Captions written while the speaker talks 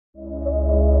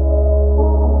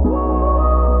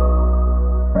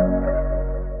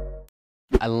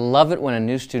love it when a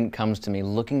new student comes to me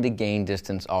looking to gain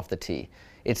distance off the tee.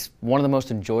 It's one of the most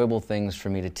enjoyable things for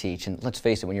me to teach. And let's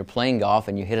face it, when you're playing golf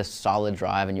and you hit a solid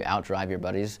drive and you outdrive your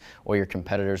buddies or your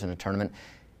competitors in a tournament,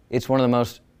 it's one of the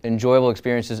most enjoyable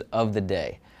experiences of the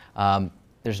day.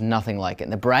 There's nothing like it.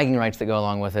 And the bragging rights that go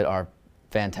along with it are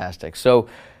fantastic. So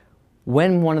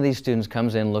when one of these students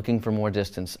comes in looking for more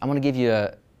distance, I'm going to give you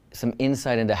some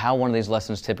insight into how one of these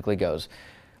lessons typically goes.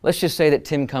 Let's just say that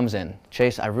Tim comes in.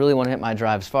 Chase, I really want to hit my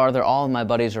drives farther. All of my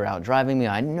buddies are out driving me.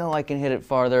 I know I can hit it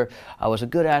farther. I was a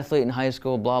good athlete in high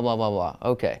school, blah, blah, blah, blah.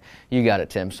 Okay, you got it,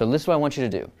 Tim. So this is what I want you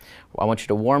to do. I want you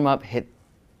to warm up, hit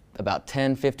about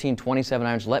 10, 15, 27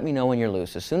 irons. Let me know when you're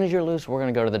loose. As soon as you're loose, we're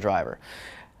going to go to the driver.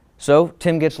 So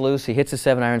Tim gets loose. He hits the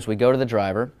 7 irons. We go to the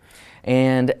driver.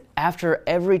 And after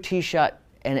every tee shot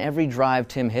and every drive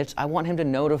Tim hits, I want him to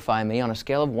notify me on a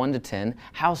scale of 1 to 10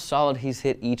 how solid he's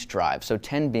hit each drive. So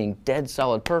 10 being dead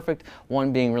solid perfect,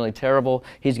 1 being really terrible.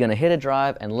 He's going to hit a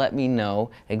drive and let me know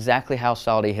exactly how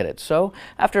solid he hit it. So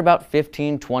after about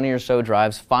 15, 20 or so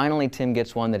drives, finally Tim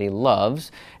gets one that he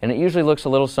loves, and it usually looks a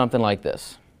little something like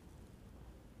this.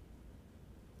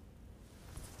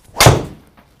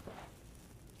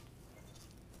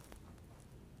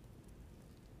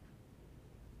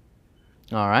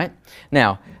 All right.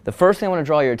 Now, the first thing I want to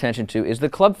draw your attention to is the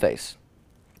club face.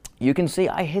 You can see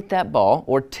I hit that ball,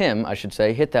 or Tim, I should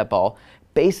say, hit that ball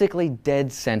basically dead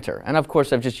center. And of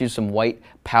course, I've just used some white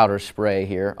powder spray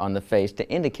here on the face to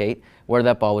indicate where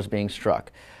that ball was being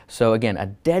struck. So again, a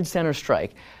dead center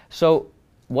strike. So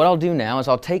what I'll do now is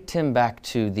I'll take Tim back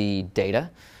to the data,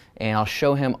 and I'll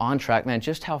show him on TrackMan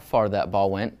just how far that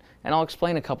ball went, and I'll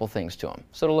explain a couple things to him.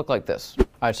 So it'll look like this. All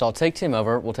right, so I'll take Tim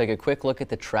over, we'll take a quick look at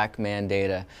the TrackMan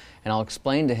data, and I'll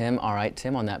explain to him, all right,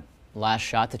 Tim, on that last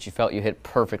shot that you felt you hit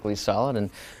perfectly solid, and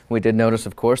we did notice,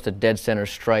 of course, the dead center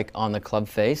strike on the club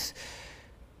face.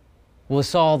 We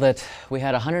saw that we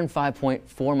had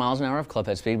 105.4 miles an hour of club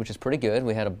head speed, which is pretty good.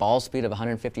 We had a ball speed of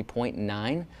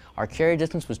 150.9. Our carry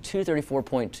distance was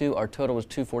 234.2. Our total was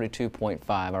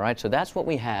 242.5. All right, so that's what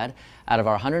we had out of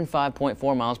our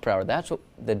 105.4 miles per hour. That's what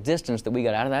the distance that we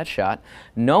got out of that shot,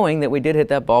 knowing that we did hit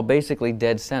that ball basically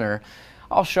dead center.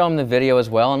 I'll show him the video as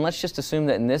well, and let's just assume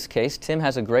that in this case, Tim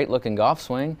has a great looking golf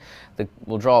swing.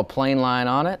 We'll draw a plane line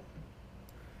on it.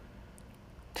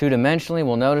 Two-dimensionally,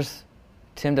 we'll notice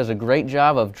Tim does a great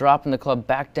job of dropping the club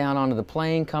back down onto the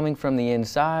plane, coming from the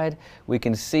inside. We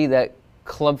can see that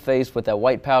club face with that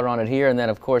white powder on it here, and then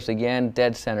of course again,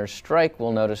 dead center strike,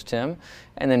 we'll notice Tim.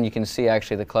 And then you can see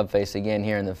actually the club face again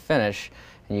here in the finish,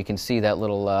 and you can see that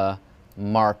little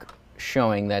mark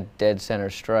showing that dead center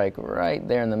strike right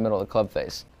there in the middle of the club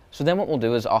face. So then what we'll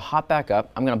do is I'll hop back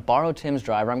up, I'm going to borrow Tim's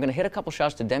driver, I'm going to hit a couple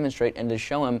shots to demonstrate and to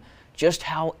show him just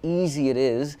how easy it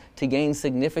is to gain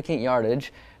significant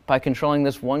yardage by controlling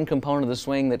this one component of the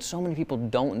swing that so many people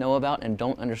don't know about and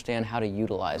don't understand how to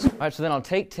utilize. All right, so then I'll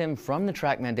take Tim from the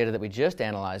TrackMan data that we just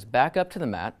analyzed back up to the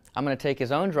mat. I'm going to take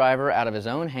his own driver out of his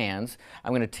own hands.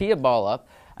 I'm going to tee a ball up.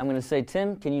 I'm going to say,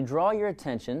 Tim, can you draw your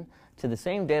attention to the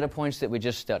same data points that we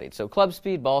just studied? So club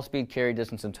speed, ball speed, carry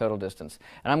distance, and total distance.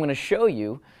 And I'm going to show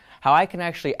you how I can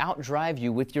actually outdrive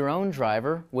you with your own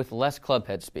driver with less club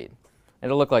head speed.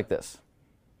 It'll look like this.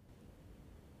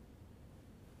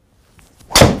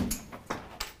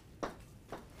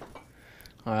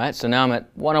 All right, so now I'm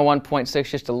at 101.6,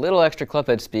 just a little extra club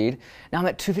head speed. Now I'm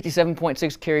at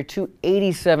 257.6 carry,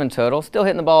 287 total. Still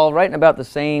hitting the ball right in about the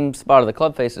same spot of the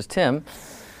club face as Tim.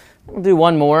 We'll do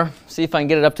one more, see if I can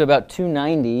get it up to about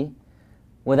 290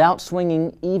 without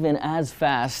swinging even as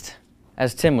fast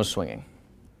as Tim was swinging.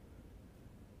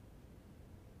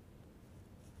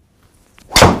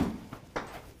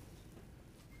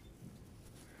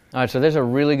 All right, so there's a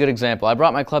really good example. I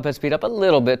brought my club head speed up a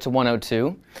little bit to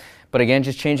 102. But again,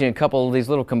 just changing a couple of these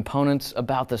little components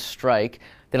about the strike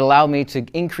that allowed me to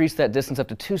increase that distance up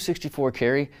to 264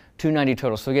 carry, 290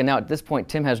 total. So again, now at this point,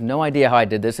 Tim has no idea how I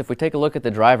did this. If we take a look at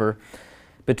the driver,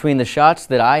 between the shots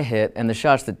that I hit and the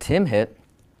shots that Tim hit,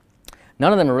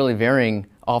 none of them are really varying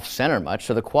off-center much.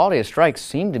 So the quality of strikes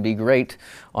seemed to be great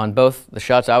on both the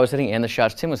shots I was hitting and the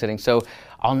shots Tim was hitting. So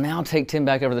I'll now take Tim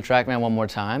back over the TrackMan one more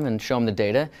time and show him the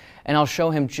data. And I'll show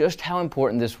him just how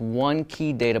important this one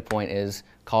key data point is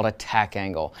called attack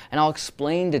angle. And I'll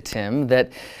explain to Tim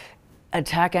that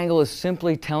attack angle is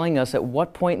simply telling us at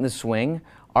what point in the swing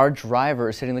our driver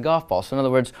is hitting the golf ball. So in other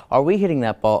words, are we hitting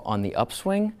that ball on the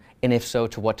upswing? And if so,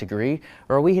 to what degree?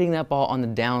 Or are we hitting that ball on the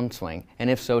downswing? And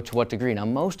if so, to what degree? Now,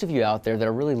 most of you out there that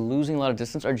are really losing a lot of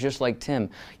distance are just like Tim.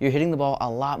 You're hitting the ball a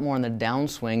lot more on the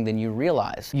downswing than you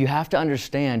realize. You have to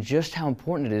understand just how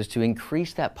important it is to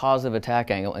increase that positive attack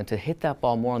angle and to hit that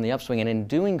ball more on the upswing. And in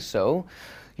doing so,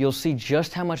 you'll see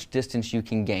just how much distance you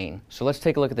can gain. So let's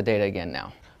take a look at the data again now.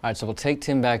 All right, so we'll take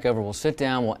Tim back over, we'll sit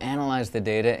down, we'll analyze the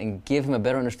data and give him a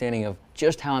better understanding of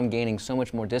just how I'm gaining so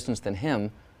much more distance than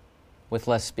him with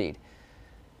less speed.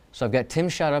 So I've got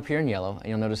Tim's shot up here in yellow, and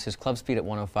you'll notice his club speed at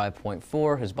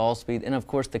 105.4, his ball speed, and of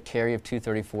course the carry of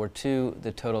 234.2,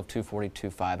 the total of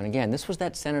 242.5. And again, this was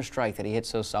that center strike that he hit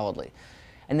so solidly.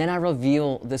 And then I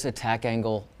reveal this attack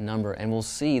angle number, and we'll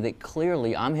see that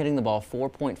clearly I'm hitting the ball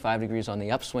 4.5 degrees on the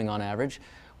upswing on average,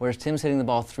 whereas Tim's hitting the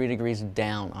ball 3 degrees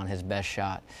down on his best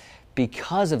shot.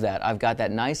 Because of that, I've got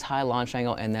that nice high launch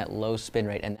angle and that low spin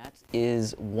rate, and that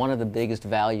is one of the biggest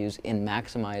values in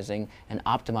maximizing and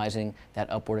optimizing that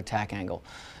upward attack angle.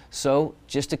 So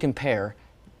just to compare,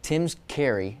 Tim's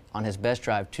carry on his best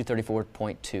drive,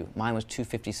 234.2. Mine was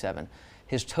 257.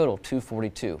 His total,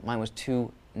 242. Mine was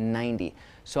 290.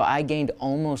 So I gained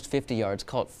almost 50 yards,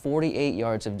 call it 48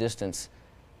 yards of distance,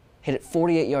 hit it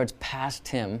 48 yards past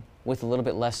Tim with a little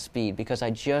bit less speed because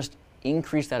I just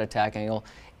increased that attack angle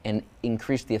and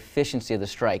increased the efficiency of the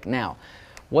strike. Now,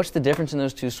 what's the difference in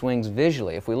those two swings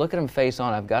visually? If we look at them face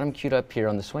on, I've got them queued up here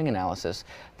on the swing analysis.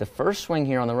 The first swing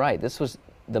here on the right, this was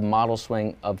the model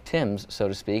swing of Tim's, so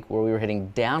to speak, where we were hitting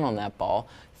down on that ball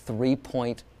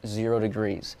 3.0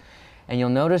 degrees. And you'll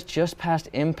notice just past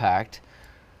impact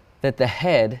that the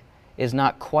head is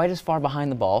not quite as far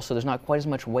behind the ball, so there's not quite as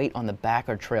much weight on the back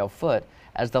or trail foot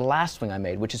as the last swing I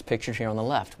made, which is pictured here on the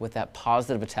left with that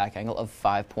positive attack angle of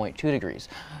 5.2 degrees.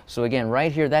 So again,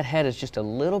 right here, that head is just a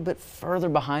little bit further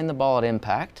behind the ball at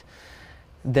impact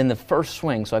than the first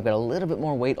swing, so I've got a little bit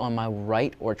more weight on my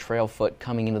right or trail foot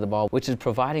coming into the ball, which is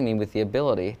providing me with the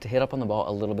ability to hit up on the ball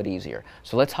a little bit easier.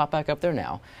 So let's hop back up there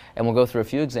now, and we'll go through a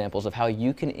few examples of how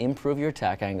you can improve your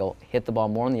attack angle, hit the ball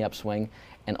more on the upswing,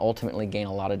 and ultimately gain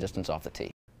a lot of distance off the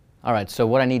tee. All right, so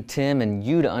what I need Tim and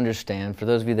you to understand, for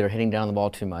those of you that are hitting down the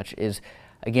ball too much, is,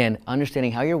 again,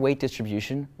 understanding how your weight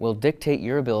distribution will dictate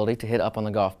your ability to hit up on the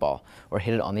golf ball or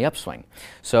hit it on the upswing.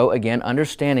 So, again,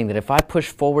 understanding that if I push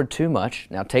forward too much,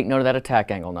 now take note of that attack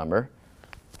angle number.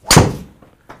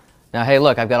 Now, hey,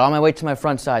 look, I've got all my weight to my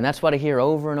front side, and that's what I hear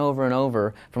over and over and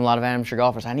over from a lot of amateur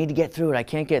golfers. I need to get through it. I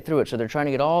can't get through it. So they're trying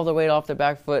to get all the weight off their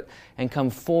back foot and come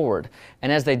forward.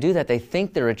 And as they do that, they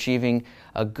think they're achieving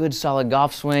a good, solid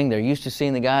golf swing. They're used to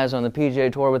seeing the guys on the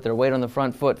PGA Tour with their weight on the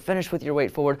front foot. Finish with your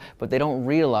weight forward, but they don't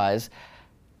realize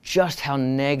just how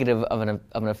negative of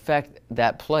an effect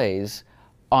that plays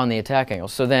on the attack angle.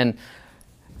 So then,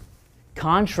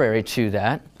 contrary to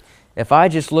that, if I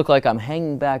just look like I'm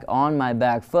hanging back on my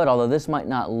back foot, although this might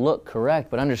not look correct,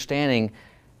 but understanding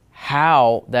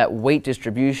how that weight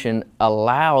distribution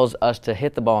allows us to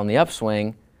hit the ball in the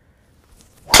upswing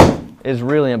is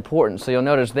really important. So you'll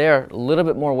notice there, a little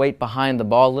bit more weight behind the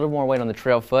ball, a little more weight on the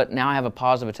trail foot. Now I have a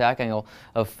positive attack angle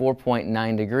of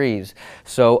 4.9 degrees.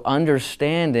 So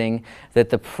understanding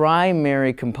that the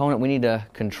primary component we need to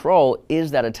control is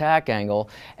that attack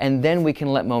angle, and then we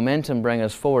can let momentum bring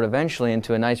us forward eventually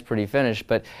into a nice, pretty finish,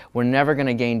 but we're never going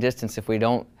to gain distance if we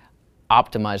don't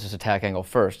optimize this attack angle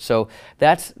first. So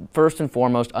that's first and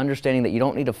foremost, understanding that you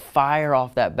don't need to fire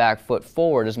off that back foot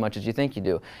forward as much as you think you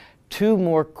do. Two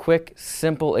more quick,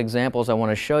 simple examples I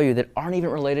want to show you that aren't even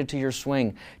related to your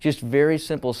swing. Just very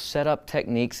simple setup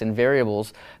techniques and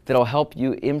variables that'll help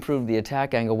you improve the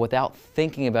attack angle without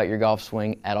thinking about your golf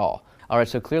swing at all. All right,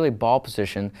 so clearly ball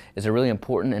position is a really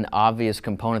important and obvious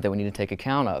component that we need to take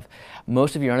account of.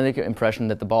 Most of you are under the impression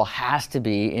that the ball has to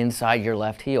be inside your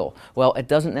left heel. Well, it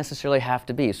doesn't necessarily have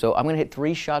to be. So I'm going to hit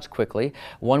 3 shots quickly,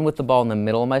 one with the ball in the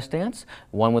middle of my stance,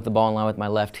 one with the ball in line with my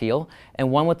left heel, and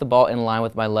one with the ball in line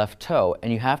with my left toe.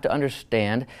 And you have to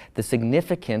understand the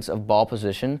significance of ball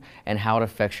position and how it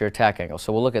affects your attack angle.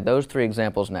 So we'll look at those 3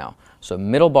 examples now. So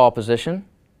middle ball position,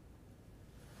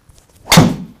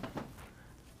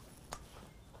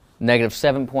 negative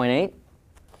 7.8,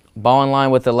 ball in line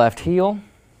with the left heel,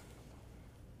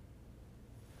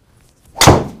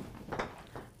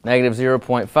 negative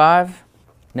 0.5.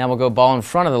 Now we'll go ball in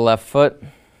front of the left foot,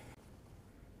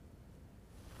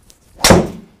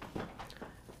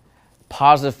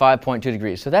 positive 5.2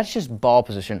 degrees. So that's just ball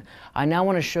position. I now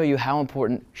want to show you how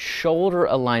important shoulder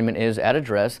alignment is at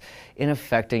address in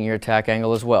affecting your attack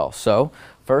angle as well. So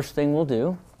first thing we'll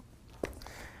do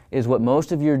is what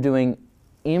most of you are doing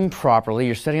improperly.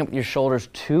 You're setting up your shoulders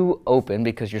too open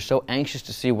because you're so anxious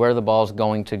to see where the ball is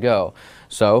going to go.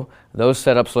 So those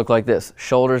setups look like this.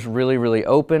 Shoulders really, really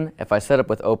open. If I set up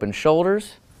with open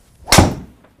shoulders,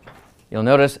 you'll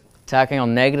notice attack angle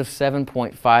negative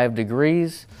 7.5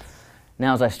 degrees.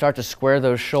 Now as I start to square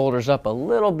those shoulders up a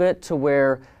little bit to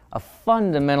where A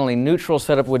fundamentally neutral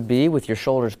setup would be with your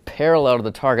shoulders parallel to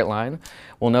the target line.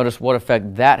 We'll notice what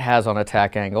effect that has on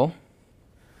attack angle.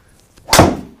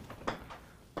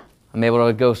 I'm able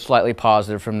to go slightly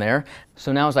positive from there.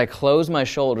 So now as I close my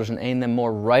shoulders and aim them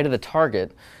more right at the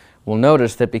target, we'll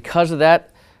notice that because of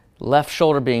that left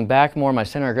shoulder being back more, my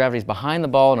center of gravity is behind the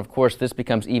ball, and of course this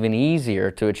becomes even easier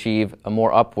to achieve a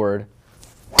more upward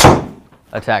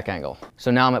attack angle.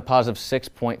 So now I'm at positive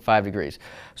 6.5 degrees.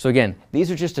 So again,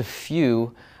 these are just a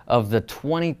few of the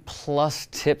 20 plus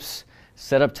tips,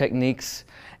 setup techniques,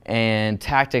 and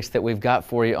tactics that we've got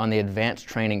for you on the advanced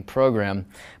training program.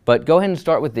 But go ahead and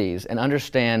start with these and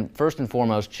understand first and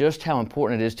foremost just how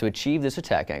important it is to achieve this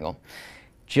attack angle,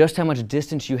 just how much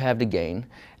distance you have to gain,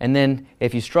 and then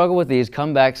if you struggle with these,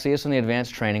 come back, see us on the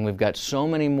advanced training. We've got so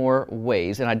many more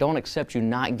ways, and I don't accept you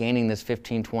not gaining this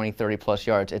 15, 20, 30 plus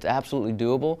yards. It's absolutely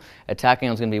doable. Attack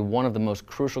angle is going to be one of the most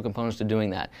crucial components to doing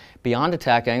that. Beyond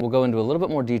attack angle, we'll go into a little bit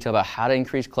more detail about how to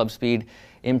increase club speed,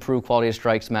 improve quality of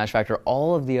strike, smash factor,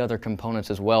 all of the other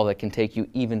components as well that can take you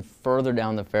even further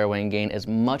down the fairway and gain as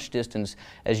much distance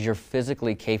as you're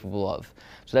physically capable of.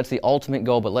 So that's the ultimate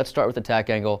goal, but let's start with attack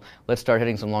angle. Let's start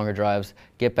hitting some longer drives.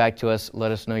 Get back to us.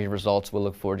 Let us know your results. We'll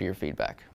look forward to your feedback.